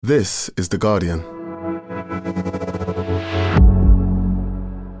This is The Guardian.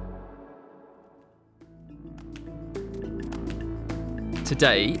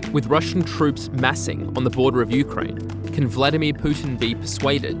 Today, with Russian troops massing on the border of Ukraine, can Vladimir Putin be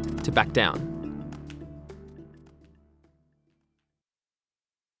persuaded to back down?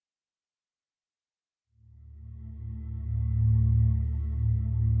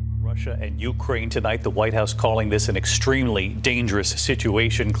 Russia and Ukraine tonight, the White House calling this an extremely dangerous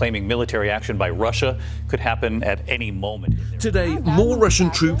situation, claiming military action by Russia could happen at any moment. Today, more Russian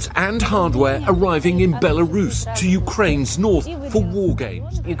troops and hardware arriving in Belarus to Ukraine's north for war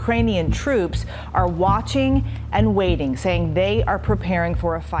games. Ukrainian troops are watching and waiting, saying they are preparing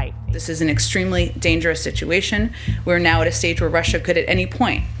for a fight. This is an extremely dangerous situation. We're now at a stage where Russia could at any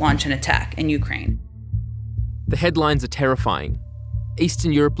point launch an attack in Ukraine. The headlines are terrifying.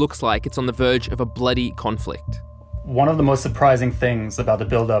 Eastern Europe looks like it's on the verge of a bloody conflict. One of the most surprising things about the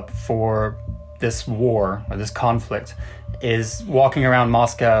buildup for this war, or this conflict, is walking around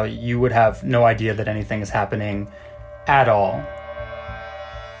Moscow, you would have no idea that anything is happening at all.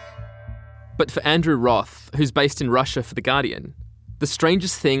 But for Andrew Roth, who's based in Russia for The Guardian, the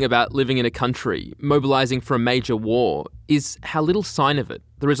strangest thing about living in a country mobilising for a major war is how little sign of it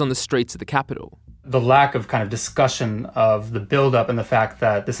there is on the streets of the capital. The lack of kind of discussion of the buildup and the fact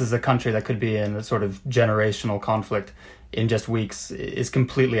that this is a country that could be in a sort of generational conflict in just weeks is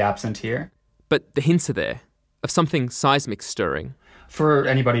completely absent here. But the hints are there of something seismic stirring. For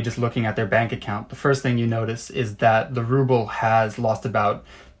anybody just looking at their bank account, the first thing you notice is that the ruble has lost about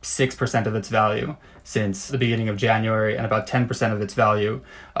 6% of its value since the beginning of January and about 10% of its value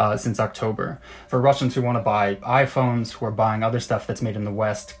since October. For Russians who want to buy iPhones, who are buying other stuff that's made in the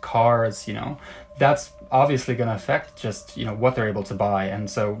West, cars, that's obviously going to affect just, what they're able to buy. And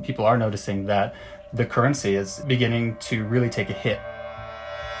so people are noticing that the currency is beginning to really take a hit.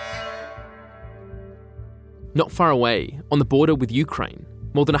 Not far away, on the border with Ukraine,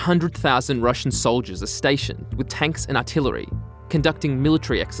 more than 100,000 Russian soldiers are stationed with tanks and artillery, conducting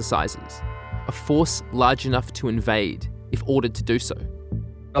military exercises, a force large enough to invade if ordered to do so.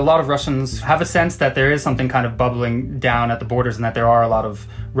 A lot of Russians have a sense that there is something kind of bubbling down at the borders and that there are a lot of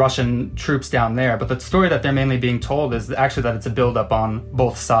Russian troops down there. But the story that they're mainly being told is actually that it's a buildup on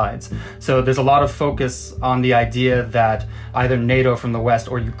both sides. So there's a lot of focus on the idea that either NATO from the West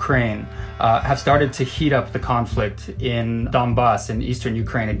or Ukraine have started to heat up the conflict in Donbass, in eastern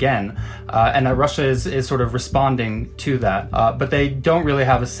Ukraine again, and that Russia is sort of responding to that. But they don't really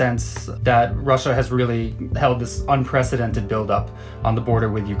have a sense that Russia has really held this unprecedented buildup on the border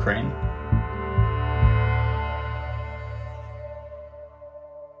with Ukraine.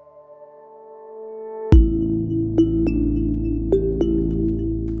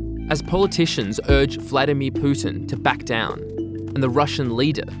 As politicians urge Vladimir Putin to back down, and the Russian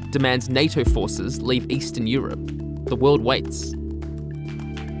leader demands NATO forces leave Eastern Europe, the world waits.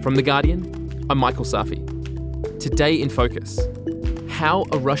 From The Guardian, I'm Michael Safi. Today in Focus, how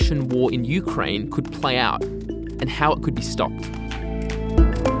a Russian war in Ukraine could play out and how it could be stopped.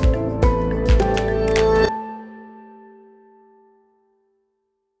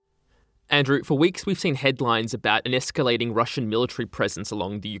 Andrew, for weeks we've seen headlines about an escalating Russian military presence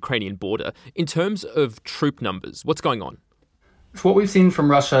along the Ukrainian border. In terms of troop numbers, what's going on? So what we've seen from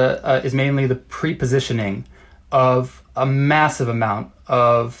Russia is mainly the pre-positioning of a massive amount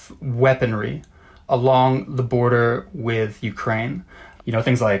of weaponry along the border with Ukraine.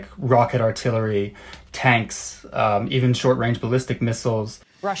 Things like rocket artillery, tanks, even short-range ballistic missiles.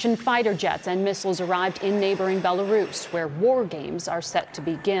 Russian fighter jets and missiles arrived in neighboring Belarus, where war games are set to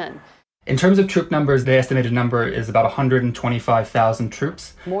begin. In terms of troop numbers, the estimated number is about 125,000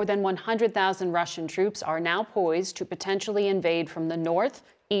 troops. More than 100,000 Russian troops are now poised to potentially invade from the north,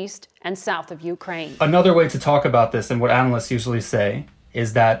 east, and south of Ukraine. Another way to talk about this, and what analysts usually say,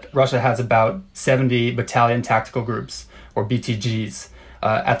 is that Russia has about 70 battalion tactical groups, or BTGs,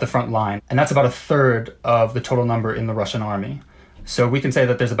 at the front line. And that's about a third of the total number in the Russian army. So we can say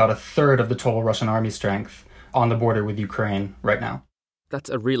that there's about a third of the total Russian army strength on the border with Ukraine right now. That's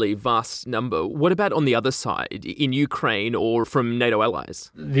a really vast number. What about on the other side, in Ukraine or from NATO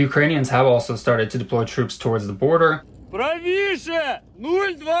allies? The Ukrainians have also started to deploy troops towards the border.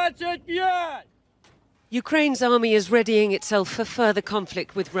 Ukraine's army is readying itself for further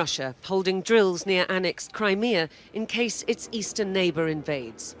conflict with Russia, holding drills near annexed Crimea in case its eastern neighbour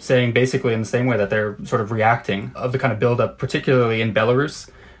invades. Saying basically in the same way that they're sort of reacting of the kind of buildup, particularly in Belarus,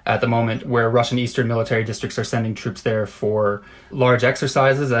 at the moment, where Russian eastern military districts are sending troops there for large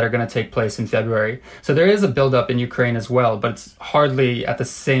exercises that are going to take place in February. So there is a buildup in Ukraine as well, but it's hardly at the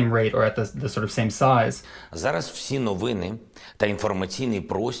same rate or at the sort of same size. Зараз всі новини та інформаційний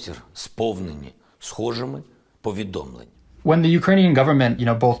простір сповнені схожими повідомленнями. When the Ukrainian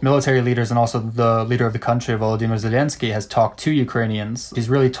government, both military leaders and also the leader of the country, Volodymyr Zelensky, has talked to Ukrainians, he's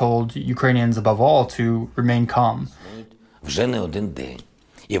really told Ukrainians above all to remain calm. Вже не один день.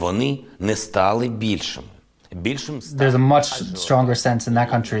 І вони не стали більшими. There's a much stronger sense in that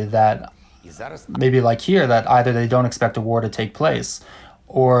country that, maybe like here, that either they don't expect a war to take place,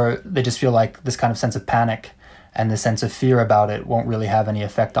 or they just feel like this kind of sense of panic and the sense of fear about it won't really have any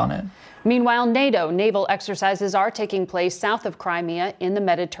effect on it. Meanwhile, NATO naval exercises are taking place south of Crimea in the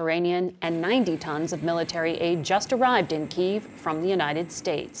Mediterranean, and 90 tons of military aid just arrived in Kyiv from the United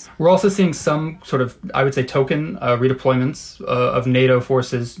States. We're also seeing some sort of, I would say, token redeployments of NATO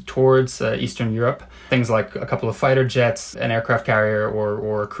forces towards Eastern Europe. Things like a couple of fighter jets, an aircraft carrier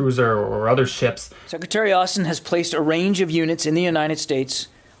or a cruiser or other ships. Secretary Austin has placed a range of units in the United States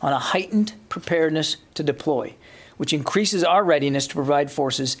on a heightened preparedness to deploy, which increases our readiness to provide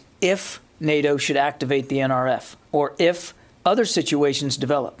forces if NATO should activate the NRF or if other situations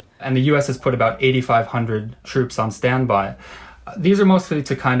develop. And the U.S. has put about 8,500 troops on standby. These are mostly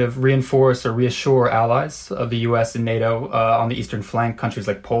to kind of reinforce or reassure allies of the U.S. and NATO on the eastern flank, countries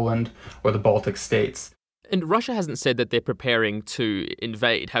like Poland or the Baltic states. And Russia hasn't said that they're preparing to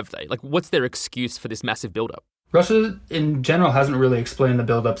invade, have they? Like, what's their excuse for this massive buildup? Russia, in general, hasn't really explained the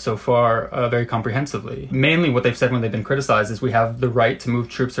buildup so far very comprehensively. Mainly what they've said when they've been criticized is we have the right to move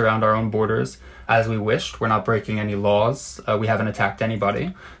troops around our own borders as we wished. We're not breaking any laws. We haven't attacked anybody,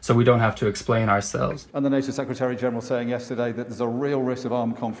 so we don't have to explain ourselves. And the NATO Secretary General saying yesterday that there's a real risk of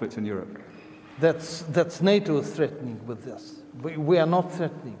armed conflict in Europe. That's NATO threatening with this. We are not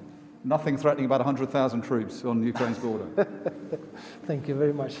threatening. Nothing threatening about 100,000 troops on Ukraine's border. Thank you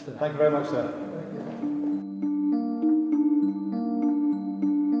very much, sir. Thank you very much, sir.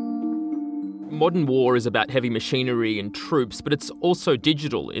 Modern war is about heavy machinery and troops, but it's also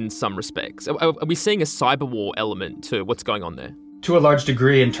digital in some respects. Are we seeing a cyber war element to what's going on there? To a large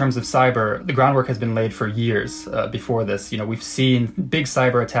degree, in terms of cyber, the groundwork has been laid for years before this. We've seen big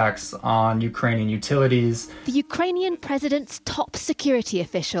cyber attacks on Ukrainian utilities. The Ukrainian president's top security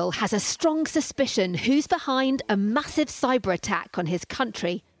official has a strong suspicion who's behind a massive cyber attack on his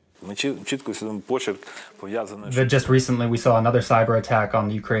country. Just recently, we saw another cyber attack on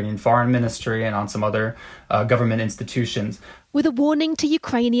the Ukrainian Foreign Ministry and on some other government institutions. With a warning to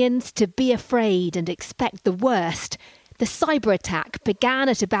Ukrainians to be afraid and expect the worst, the cyber attack began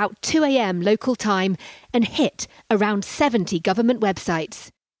at about 2 a.m. local time and hit around 70 government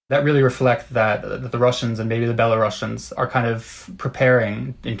websites. That really reflects that the Russians and maybe the Belarusians are kind of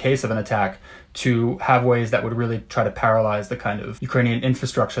preparing, in case of an attack, to have ways that would really try to paralyze the kind of Ukrainian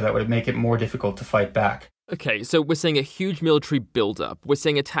infrastructure that would make it more difficult to fight back. Okay, so we're seeing a huge military build-up, we're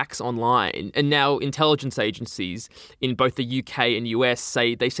seeing attacks online, and now intelligence agencies in both the UK and US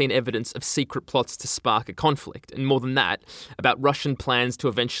say they've seen evidence of secret plots to spark a conflict, and more than that, about Russian plans to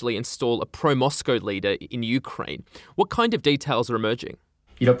eventually install a pro-Moscow leader in Ukraine. What kind of details are emerging?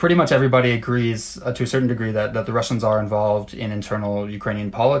 Pretty much everybody agrees to a certain degree that the Russians are involved in internal Ukrainian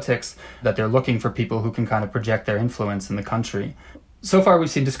politics, that they're looking for people who can kind of project their influence in the country. So far,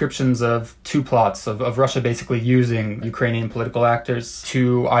 we've seen descriptions of two plots of Russia basically using Ukrainian political actors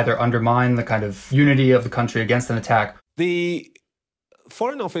to either undermine the kind of unity of the country against an attack. The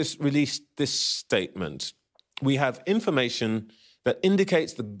Foreign Office released this statement. We have information that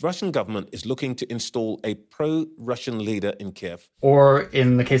indicates the Russian government is looking to install a pro-Russian leader in Kiev. Or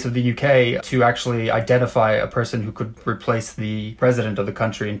in the case of the UK, to actually identify a person who could replace the president of the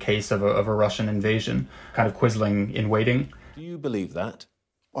country in case of a Russian invasion, kind of Quisling in waiting. Do you believe that?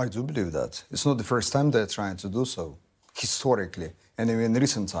 I do believe that. It's not the first time they're trying to do so, historically, and even in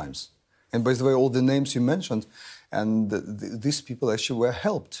recent times. And by the way, all the names you mentioned, and these people actually were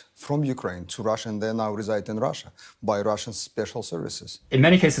helped from Ukraine to Russia, and they now reside in Russia by Russian special services. In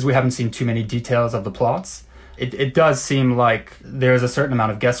many cases, we haven't seen too many details of the plots. It does seem like there's a certain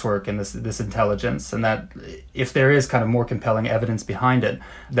amount of guesswork in this intelligence, and that if there is kind of more compelling evidence behind it,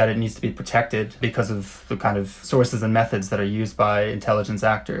 that it needs to be protected because of the kind of sources and methods that are used by intelligence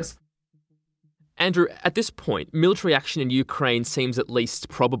actors. Andrew, at this point, military action in Ukraine seems at least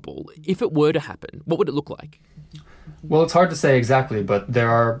probable. If it were to happen, what would it look like? Well, it's hard to say exactly, but there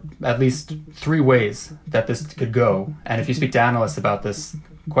are at least 3 ways that this could go. And if you speak to analysts about this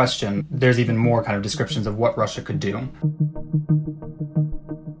question, there's even more kind of descriptions of what Russia could do.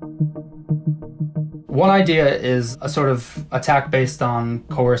 One idea is a sort of attack based on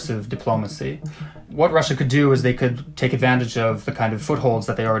coercive diplomacy. What Russia could do is they could take advantage of the kind of footholds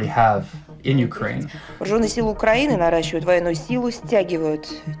that they already have in Ukraine. Вооруженные силы Украины наращивают военную силу, стягивают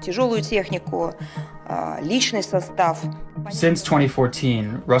тяжелую технику, Since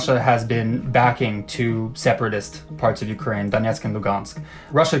 2014, Russia has been backing two separatist parts of Ukraine, Donetsk and Lugansk.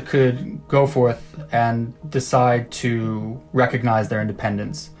 Russia could go forth and decide to recognize their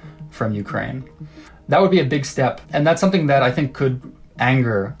independence from Ukraine. That would be a big step, and that's something that I think could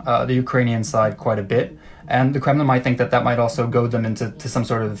anger the Ukrainian side quite a bit, and the Kremlin might think that that might also goad them into some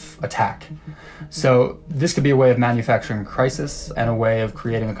sort of attack. So this could be a way of manufacturing a crisis and a way of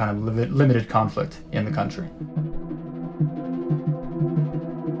creating a kind of limited conflict in the country.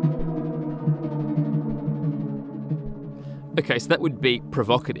 Okay, so that would be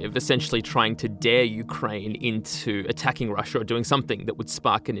provocative, essentially trying to dare Ukraine into attacking Russia or doing something that would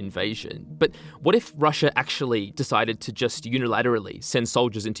spark an invasion. But what if Russia actually decided to just unilaterally send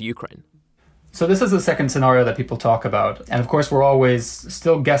soldiers into Ukraine? So this is the second scenario that people talk about. And of course, we're always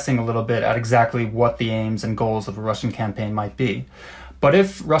still guessing a little bit at exactly what the aims and goals of a Russian campaign might be. But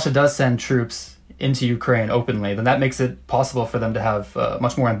if Russia does send troops into Ukraine openly, then that makes it possible for them to have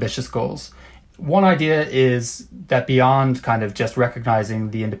much more ambitious goals. One idea is that beyond kind of just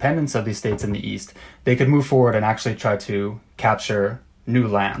recognizing the independence of these states in the East, they could move forward and actually try to capture new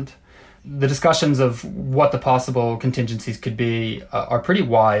land. The discussions of what the possible contingencies could be are pretty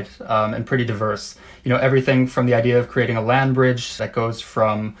wide and pretty diverse. You know, everything from the idea of creating a land bridge that goes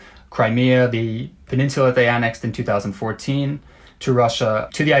from Crimea, the peninsula that they annexed in 2014, to Russia,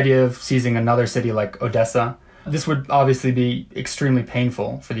 to the idea of seizing another city like Odessa. This would obviously be extremely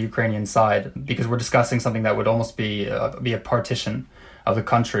painful for the Ukrainian side because we're discussing something that would almost be a partition of the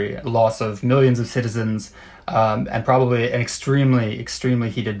country, loss of millions of citizens, and probably an extremely,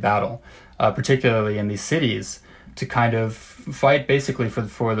 extremely heated battle, particularly in these cities, to kind of fight basically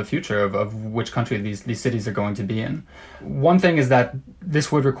for the future of which country these cities are going to be in. One thing is that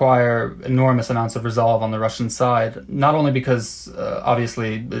this would require enormous amounts of resolve on the Russian side, not only because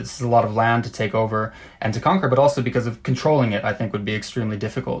obviously this is a lot of land to take over and to conquer, but also because of controlling it, I think would be extremely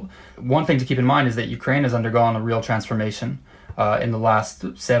difficult. One thing to keep in mind is that Ukraine has undergone a real transformation in the last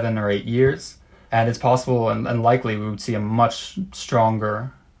 7 or 8 years, and it's possible and likely we would see a much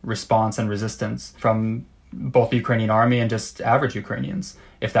stronger response and resistance from both the Ukrainian army and just average Ukrainians,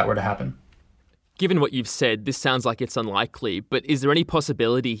 if that were to happen. Given what you've said, this sounds like it's unlikely, but is there any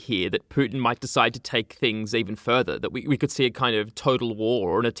possibility here that Putin might decide to take things even further, that we could see a kind of total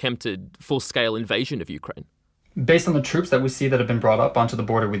war or an attempted full-scale invasion of Ukraine? Based on the troops that we see that have been brought up onto the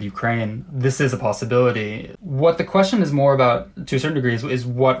border with Ukraine, this is a possibility. What the question is more about, to a certain degree, is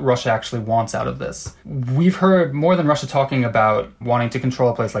what Russia actually wants out of this. We've heard more than Russia talking about wanting to control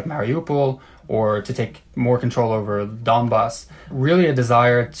a place like Mariupol or to take more control over Donbass, really a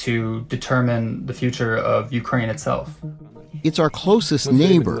desire to determine the future of Ukraine itself. It's our closest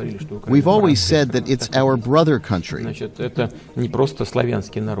neighbor. We've always said that it's our brother country. Putin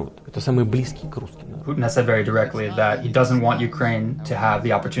has said very directly that he doesn't want Ukraine to have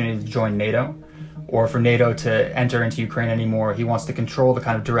the opportunity to join NATO or for NATO to enter into Ukraine anymore. He wants to control the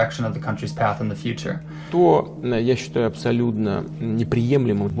kind of direction of the country's path in the future. What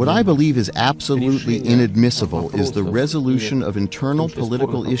I believe is absolutely inadmissible is the resolution of internal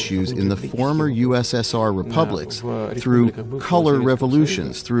political issues in the former USSR republics through color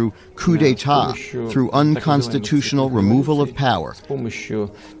revolutions, through coup d'etat, through unconstitutional removal of power.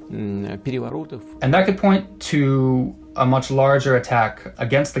 And that could point to a much larger attack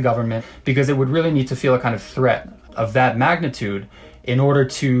against the government because it would really need to feel a kind of threat of that magnitude in order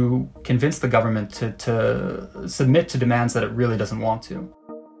to convince the government to submit to demands that it really doesn't want to.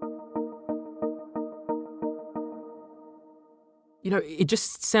 You know, it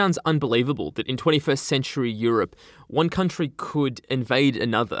just sounds unbelievable that in 21st century Europe, one country could invade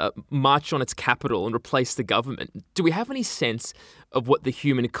another, march on its capital and replace the government. Do we have any sense of what the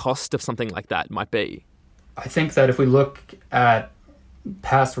human cost of something like that might be? I think that if we look at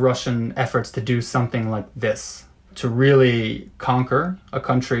past Russian efforts to do something like this, to really conquer a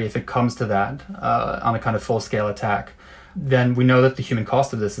country, if it comes to that, on a kind of full-scale attack, then we know that the human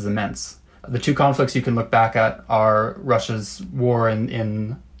cost of this is immense. The two conflicts you can look back at are Russia's war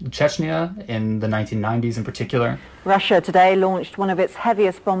in Chechnya in the 1990s in particular. Russia today launched one of its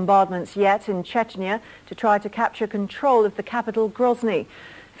heaviest bombardments yet in Chechnya to try to capture control of the capital Grozny.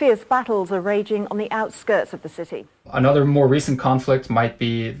 Fierce battles are raging on the outskirts of the city. Another more recent conflict might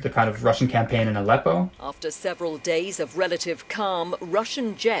be the kind of Russian campaign in Aleppo. After several days of relative calm,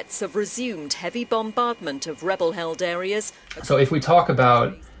 Russian jets have resumed heavy bombardment of rebel-held areas. So if we talk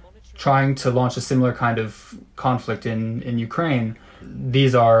about trying to launch a similar kind of conflict in Ukraine,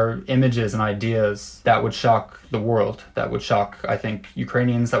 these are images and ideas that would shock the world, that would shock, I think,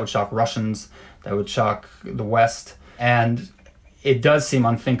 Ukrainians, that would shock Russians, that would shock the West. And it does seem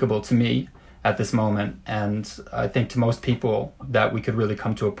unthinkable to me at this moment. And I think to most people that we could really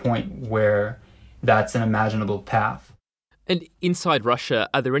come to a point where that's an imaginable path. And inside Russia,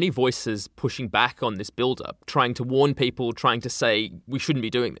 are there any voices pushing back on this build-up, trying to warn people, trying to say we shouldn't be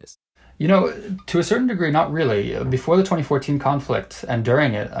doing this? You know, to a certain degree, not really. Before the 2014 conflict and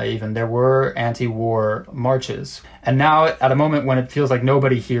during it even, there were anti-war marches. And now at a moment when it feels like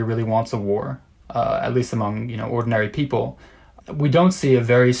nobody here really wants a war, at least among, ordinary people, we don't see a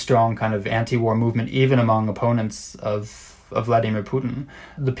very strong kind of anti-war movement even among opponents of Vladimir Putin.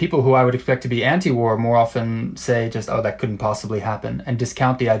 The people who I would expect to be anti-war more often say just, oh, that couldn't possibly happen, and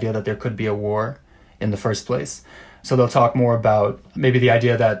discount the idea that there could be a war in the first place. So they'll talk more about maybe the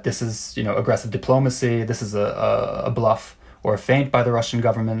idea that this is, aggressive diplomacy, this is a bluff or a feint by the Russian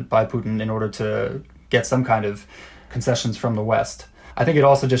government, by Putin, in order to get some kind of concessions from the West. I think it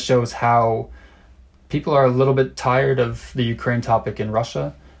also just shows how people are a little bit tired of the Ukraine topic in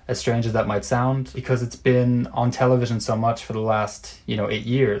Russia, as strange as that might sound, because it's been on television so much for the last, 8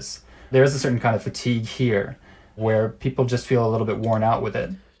 years. There is a certain kind of fatigue here where people just feel a little bit worn out with it.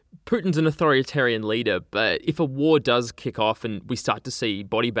 Putin's an authoritarian leader, but if a war does kick off and we start to see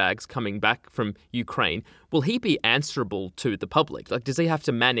body bags coming back from Ukraine, will he be answerable to the public? Like, does he have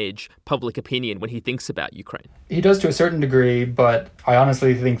to manage public opinion when he thinks about Ukraine? He does to a certain degree, but I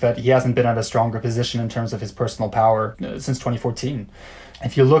honestly think that he hasn't been at a stronger position in terms of his personal power since 2014.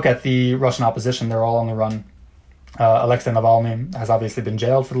 If you look at the Russian opposition, they're all on the run. Alexei Navalny has obviously been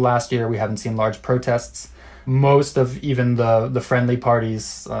jailed for the last year. We haven't seen large protests. Most of even the friendly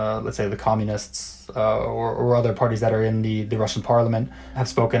parties, let's say the communists or other parties that are in the Russian parliament, have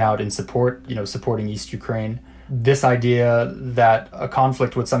spoken out in support, supporting East Ukraine. This idea that a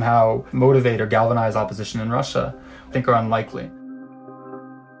conflict would somehow motivate or galvanize opposition in Russia, I think are unlikely.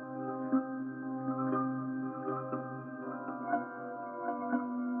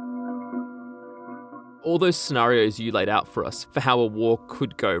 All those scenarios you laid out for us for how a war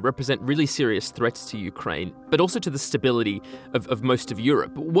could go represent really serious threats to Ukraine, but also to the stability of most of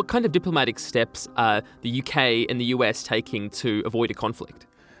Europe. What kind of diplomatic steps are the UK and the US taking to avoid a conflict?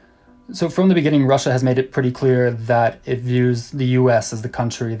 So from the beginning, Russia has made it pretty clear that it views the US as the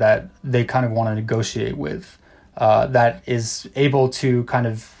country that they kind of want to negotiate with, that is able to kind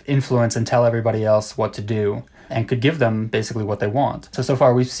of influence and tell everybody else what to do, and could give them basically what they want. So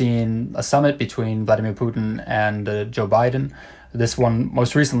far we've seen a summit between Vladimir Putin and Joe Biden. This one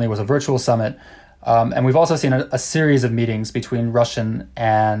most recently was a virtual summit. And we've also seen a series of meetings between Russian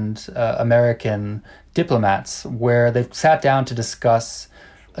and American diplomats where they've sat down to discuss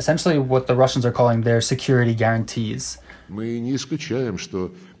essentially what the Russians are calling their security guarantees. Мы не исключаем,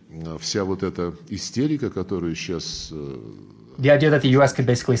 что вся вот эта истерика, которую сейчас the idea that the U.S. could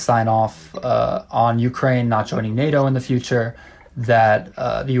basically sign off on Ukraine not joining NATO in the future, that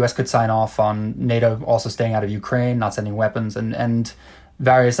the U.S. could sign off on NATO also staying out of Ukraine, not sending weapons, and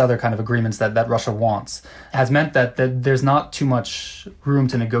various other kind of agreements that Russia wants, has meant that there's not too much room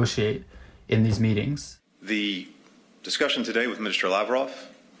to negotiate in these meetings. The discussion today with Minister Lavrov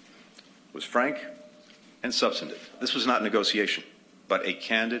was frank and substantive. This was not negotiation, but a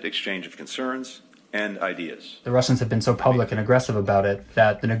candid exchange of concerns and ideas. The Russians have been so public and aggressive about it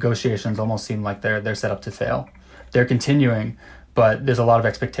that the negotiations almost seem like they're set up to fail. They're continuing, but there's a lot of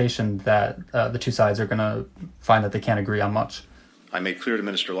expectation that the two sides are going to find that they can't agree on much. I made clear to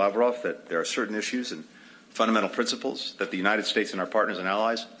Minister Lavrov that there are certain issues and fundamental principles that the United States and our partners and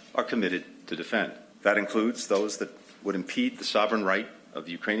allies are committed to defend. That includes those that would impede the sovereign right of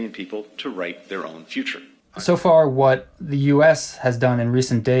the Ukrainian people to write their own future. So far, what the U.S. has done in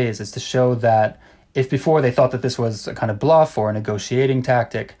recent days is to show that if before they thought that this was a kind of bluff or a negotiating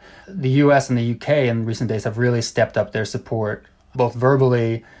tactic, the US and the UK in recent days have really stepped up their support, both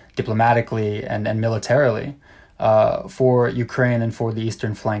verbally, diplomatically, and militarily, for Ukraine and for the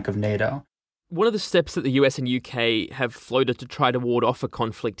eastern flank of NATO. One of the steps that the US and UK have floated to try to ward off a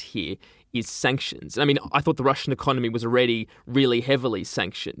conflict here is sanctions. I mean, I thought the Russian economy was already really heavily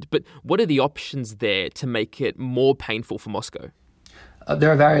sanctioned, but what are the options there to make it more painful for Moscow?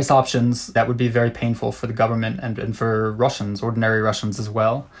 There are various options that would be very painful for the government and for Russians, ordinary Russians as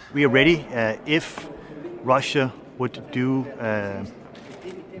well. We are ready if Russia would do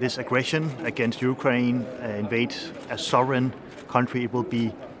this aggression against Ukraine, invade a sovereign country. It will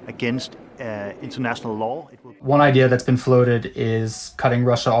be against international law. One idea that's been floated is cutting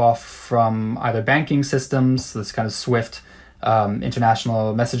Russia off from either banking systems, this kind of SWIFT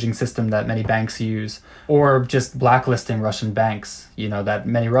international messaging system that many banks use, or just blacklisting Russian banks, that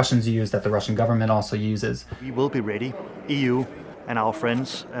many Russians use, that the Russian government also uses. We will be ready, EU and our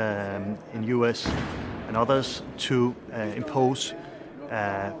friends in US and others, to impose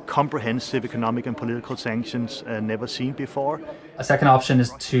comprehensive economic and political sanctions never seen before. A second option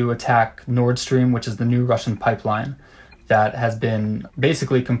is to attack Nord Stream, which is the new Russian pipeline that has been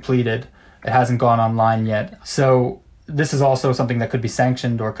basically completed. It hasn't gone online yet. So this is also something that could be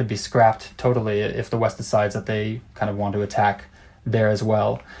sanctioned or could be scrapped totally if the West decides that they kind of want to attack there as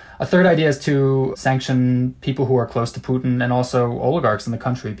well. A third idea is to sanction people who are close to Putin and also oligarchs in the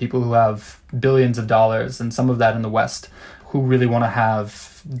country, people who have billions of dollars and some of that in the West, who really want to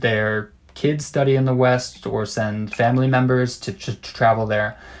have their kids study in the West or send family members to travel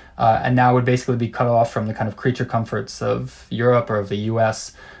there. And now would basically be cut off from the kind of creature comforts of Europe or of the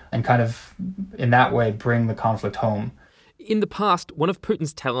US and kind of in that way bring the conflict home. In the past, one of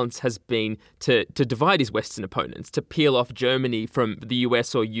Putin's talents has been to divide his Western opponents, to peel off Germany from the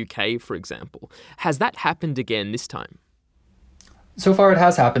US or UK, for example. Has that happened again this time? So far it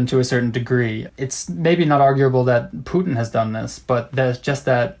has happened to a certain degree. It's maybe not arguable that Putin has done this, but there's just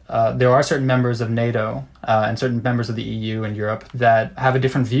that there are certain members of NATO and certain members of the EU and Europe that have a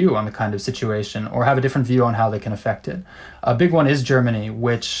different view on the kind of situation or have a different view on how they can affect it. A big one is Germany,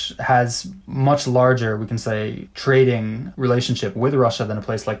 which has much larger, we can say, trading relationship with Russia than a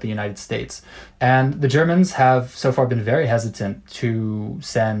place like the United States. And the Germans have so far been very hesitant to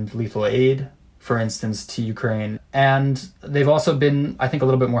send lethal aid, for instance, to Ukraine. And they've also been, I think, a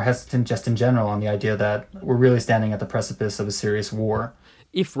little bit more hesitant just in general on the idea that we're really standing at the precipice of a serious war.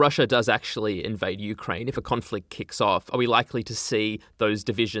 If Russia does actually invade Ukraine, if a conflict kicks off, are we likely to see those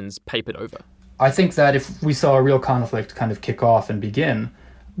divisions papered over? I think that if we saw a real conflict kind of kick off and begin,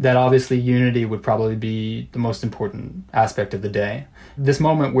 that obviously unity would probably be the most important aspect of the day. This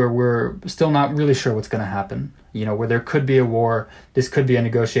moment where we're still not really sure what's going to happen, where there could be a war, this could be a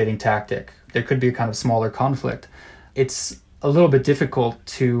negotiating tactic, there could be a kind of smaller conflict. It's a little bit difficult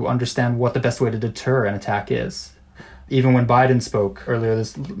to understand what the best way to deter an attack is. Even when Biden spoke earlier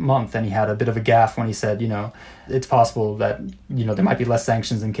this month, and he had a bit of a gaffe when he said, it's possible that, there might be less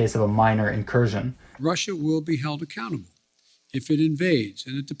sanctions in case of a minor incursion. Russia will be held accountable if it invades,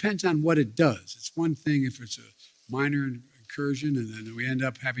 and it depends on what it does. It's one thing if it's a minor incursion and then we end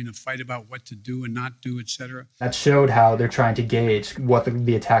up having a fight about what to do and not do, etc. That showed how they're trying to gauge what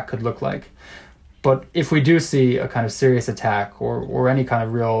the attack could look like. But if we do see a kind of serious attack or any kind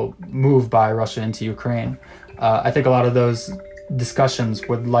of real move by Russia into Ukraine, I think a lot of those discussions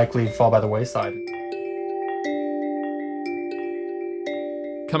would likely fall by the wayside.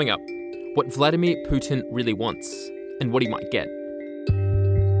 Coming up, what Vladimir Putin really wants and what he might get.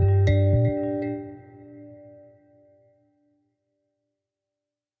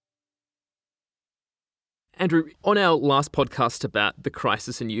 Andrew, on our last podcast about the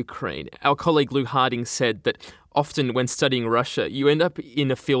crisis in Ukraine, our colleague Lou Harding said that often when studying Russia, you end up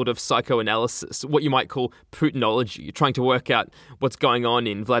in a field of psychoanalysis, what you might call Putinology. You're trying to work out what's going on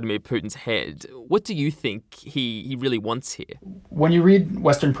in Vladimir Putin's head. What do you think he really wants here? When you read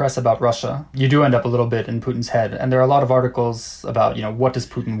Western press about Russia, you do end up a little bit in Putin's head. And there are a lot of articles about, what does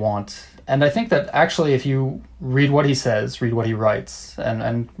Putin want? And I think that actually if you read what he says, read what he writes,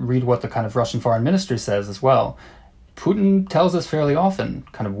 and read what the kind of Russian foreign ministry says as well, Putin tells us fairly often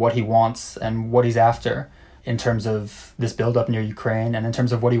kind of what he wants and what he's after in terms of this buildup near Ukraine and in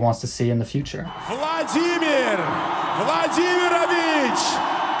terms of what he wants to see in the future. Vladimir Vladimirovich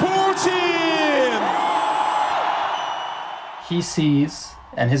Putin! He sees,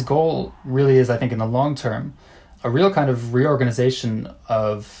 and his goal really is, I think, in the long term, a real kind of reorganization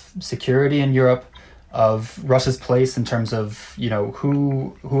of security in Europe, of Russia's place in terms of,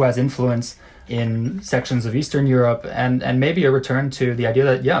 who has influence in sections of Eastern Europe, and maybe a return to the idea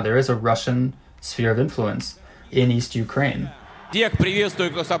that, there is a Russian sphere of influence in East Ukraine. Всех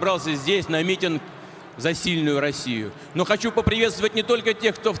приветствую, кто собрался здесь на митинг за сильную Россию. Но хочу поприветствовать не только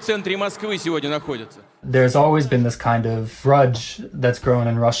тех, кто в центре Москвы сегодня находится. There's always been this kind of grudge that's grown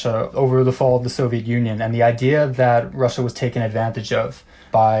in Russia over the fall of the Soviet Union and the idea that Russia was taken advantage of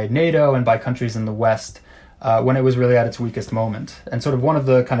by NATO and by countries in the West when it was really at its weakest moment. And sort of one of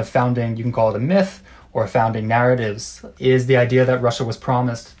the kind of founding, you can call it a myth or founding narratives, is the idea that Russia was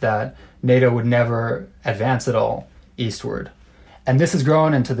promised that NATO would never advance at all eastward. And this has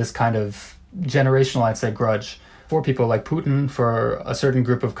grown into this kind of generational, I'd say, grudge for people like Putin, for a certain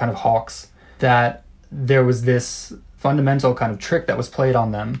group of kind of hawks, that there was this fundamental kind of trick that was played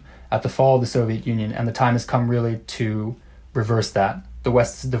on them at the fall of the Soviet Union, and the time has come really to reverse that. The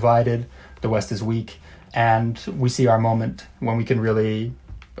West is divided, the West is weak, and we see our moment when we can really,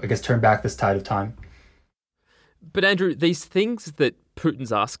 turn back this tide of time. But Andrew, these things that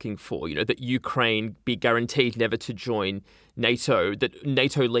Putin's asking for, that Ukraine be guaranteed never to join NATO, that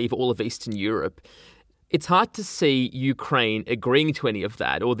NATO leave all of Eastern Europe, It's hard to see Ukraine agreeing to any of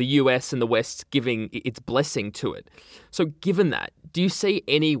that, or the US and the West giving its blessing to it. So given that, do you see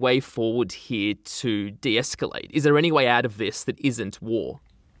any way forward here to de-escalate? Is there any way out of this that isn't war?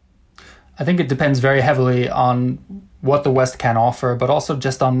 I think it depends very heavily on what the West can offer, but also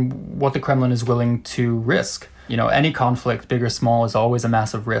just on what the Kremlin is willing to risk. You know, any conflict, big or small, is always a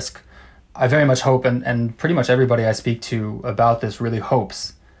massive risk. I very much hope, and pretty much everybody I speak to about this really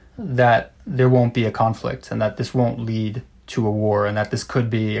hopes, that there won't be a conflict and that this won't lead to a war, and that this could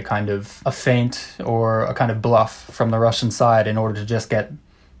be a kind of a feint or a kind of bluff from the Russian side in order to just get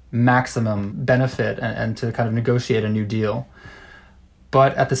maximum benefit and to kind of negotiate a new deal.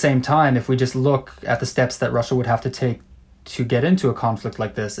 But at the same time, if we just look at the steps that Russia would have to take to get into a conflict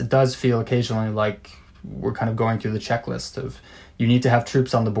like this, it does feel occasionally like we're kind of going through the checklist of, you need to have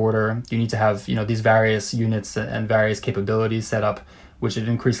troops on the border, you need to have, you know, these various units and various capabilities set up, which it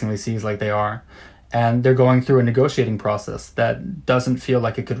increasingly seems like they are. And they're going through a negotiating process that doesn't feel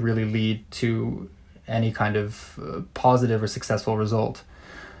like it could really lead to any kind of positive or successful result.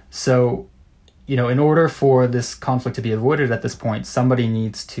 So, you know, in order for this conflict to be avoided at this point, somebody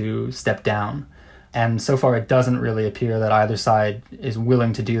needs to step down. And so far, it doesn't really appear that either side is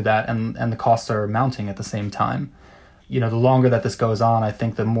willing to do that, and the costs are mounting at the same time. You know, the longer that this goes on, I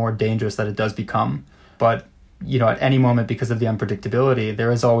think the more dangerous that it does become. But, you know, at any moment, because of the unpredictability,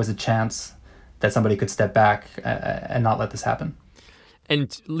 there is always a chance that somebody could step back and not let this happen.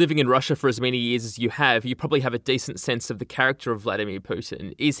 And living in Russia for as many years as you have, you probably have a decent sense of the character of Vladimir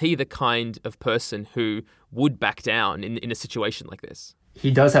Putin. Is he the kind of person who would back down in a situation like this?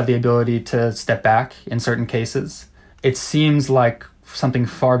 He does have the ability to step back in certain cases. It seems like something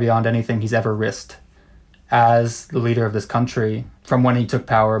far beyond anything he's ever risked as the leader of this country from when he took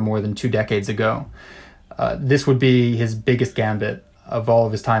power more than 2 decades ago. This would be his biggest gambit of all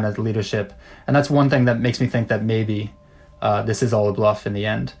of his time as leadership. And that's one thing that makes me think that maybe this is all a bluff in the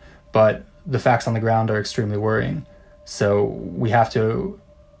end. But the facts on the ground are extremely worrying. So we have to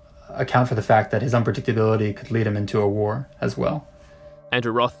account for the fact that his unpredictability could lead him into a war as well.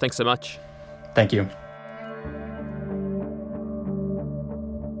 Andrew Roth, thanks so much. Thank you.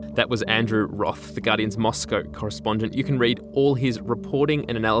 That was Andrew Roth, The Guardian's Moscow correspondent. You can read all his reporting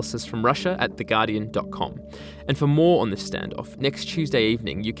and analysis from Russia at theguardian.com. And for more on this standoff, next Tuesday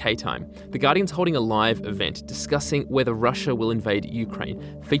evening, UK time, The Guardian's holding a live event discussing whether Russia will invade Ukraine,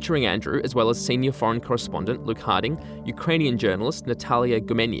 featuring Andrew, as well as senior foreign correspondent Luke Harding, Ukrainian journalist Natalia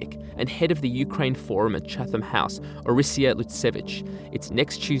Gumenyuk, and head of the Ukraine Forum at Chatham House, Orysia Lutsevich. It's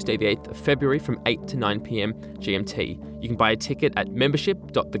next Tuesday, the 8th of February from 8 to 9 p.m. GMT. You can buy a ticket at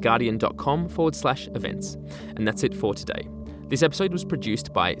membership.theguardian.com/events. And that's it for today. This episode was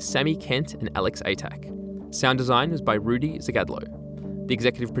produced by Sammy Kent and Alex Atack. Sound design was by Rudy Zagadlo. The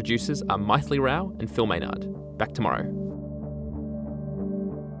executive producers are Maithili Rao and Phil Maynard. Back tomorrow.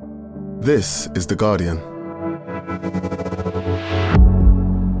 This is The Guardian.